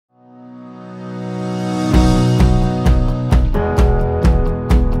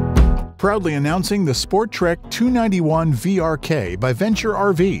Proudly announcing the Sporttrek 291vrk by Venture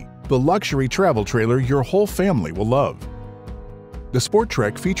RV, the luxury travel trailer your whole family will love. The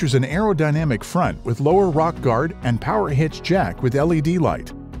Sporttrek features an aerodynamic front with lower rock guard and power hitch jack with LED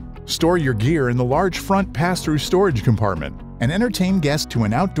light. Store your gear in the large front pass-through storage compartment and entertain guests to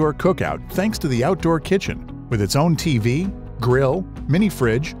an outdoor cookout thanks to the outdoor kitchen with its own TV, grill, mini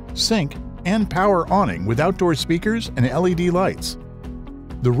fridge, sink, and power awning with outdoor speakers and LED lights.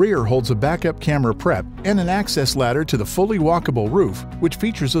 The rear holds a backup camera prep and an access ladder to the fully walkable roof, which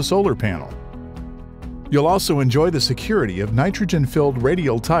features a solar panel. You'll also enjoy the security of nitrogen-filled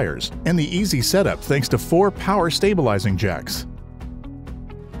radial tires and the easy setup thanks to 4 power stabilizing jacks.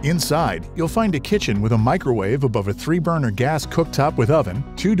 Inside, you'll find a kitchen with a microwave above a 3-burner gas cooktop with oven,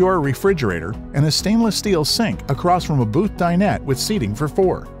 2-door refrigerator, and a stainless steel sink across from a booth dinette with seating for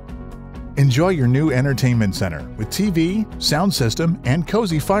 4. Enjoy your new entertainment center with TV, sound system, and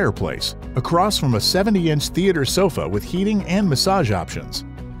cozy fireplace across from a 70-inch theater sofa with heating and massage options.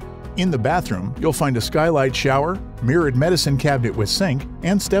 In the bathroom, you'll find a skylight shower, mirrored medicine cabinet with sink,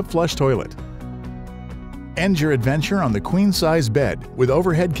 and step-flush toilet. End your adventure on the queen-size bed with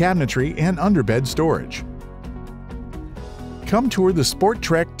overhead cabinetry and underbed storage. Come tour the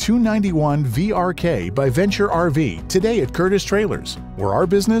Sporttrek 291vrk by Venture RV today at Curtis Trailers, where our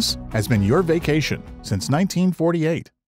business has been your vacation since 1948.